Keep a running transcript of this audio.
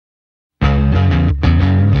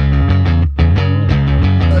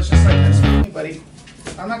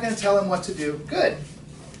I'm not going to tell him what to do. Good.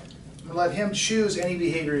 I'm going to let him choose any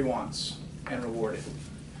behavior he wants and reward it.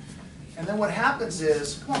 And then what happens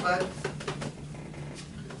is, come on, bud.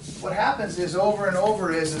 What happens is over and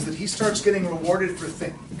over is that he starts getting rewarded for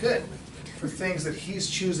things that he's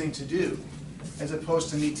choosing to do, as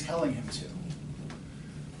opposed to me telling him to.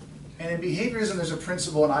 And in behaviorism, there's a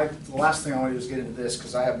principle, and the last thing I want to do is get into this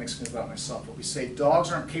because I have mixed feelings about myself, but we say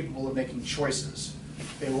dogs aren't capable of making choices.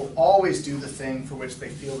 They will always do the thing for which they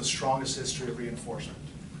feel the strongest history of reinforcement.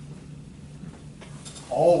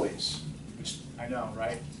 Always. Which I know,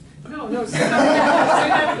 right? No, say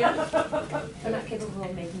that again. They're not capable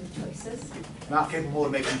of making choices. Not capable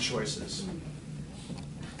of making choices.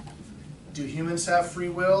 Do humans have free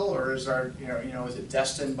will, or is is it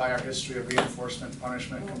destined by our history of reinforcement and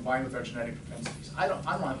punishment combined with our genetic propensities?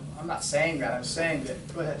 I'm not saying that. I'm saying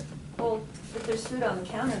that. Go ahead. Well, if there's food on the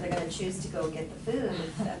counter, they're going to choose to go get the food.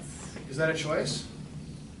 Is that a choice?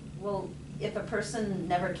 Well, if a person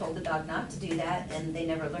never told the dog not to do that and they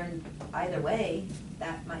never learned either way,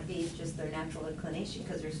 that might be just their natural inclination.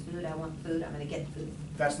 Because there's food, I want food, I'm going to get food.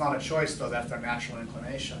 That's not a choice, though. That's their natural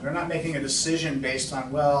inclination. They're not making a decision based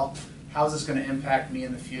on, well, how's this going to impact me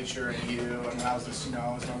in the future and you, and how's this, is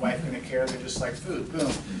my wife going to care? They're just like food,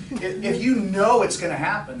 boom. If you know it's going to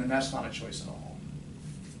happen, then that's not a choice at all.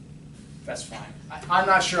 That's fine. I'm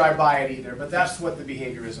not sure I buy it either, but that's what the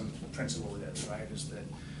behaviorism principle is, right?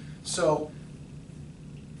 So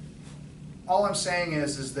all I'm saying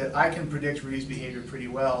is that I can predict Rudy's behavior pretty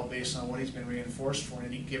well based on what he's been reinforced for in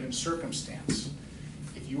any given circumstance.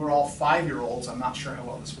 If you were all 5-year-olds, I'm not sure how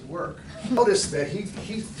well this would work. Notice that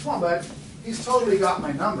come on, bud, he's totally got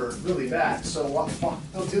my number really bad. So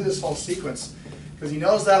he'll do this whole sequence because he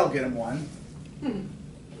knows that'll get him one,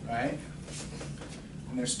 right?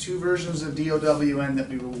 And there's two versions of DOWN that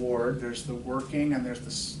we reward. There's the working and there's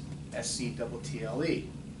the SCTTLE.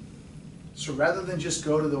 So rather than just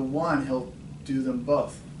go to the one, he'll do them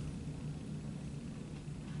both.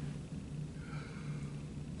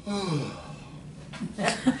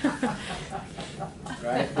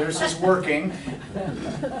 Right? There's his working.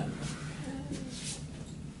 And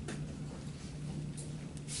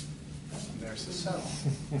there's his settle.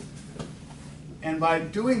 And by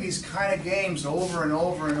doing these kind of games over and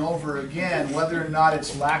over and over again, whether or not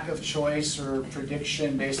it's lack of choice or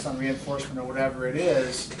prediction based on reinforcement or whatever it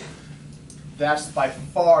is, that's by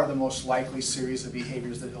far the most likely series of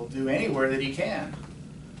behaviors that he'll do anywhere that he can.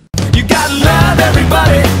 You gotta love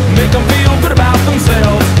everybody, make them feel good about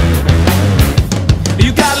themselves.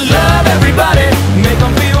 You gotta love everybody,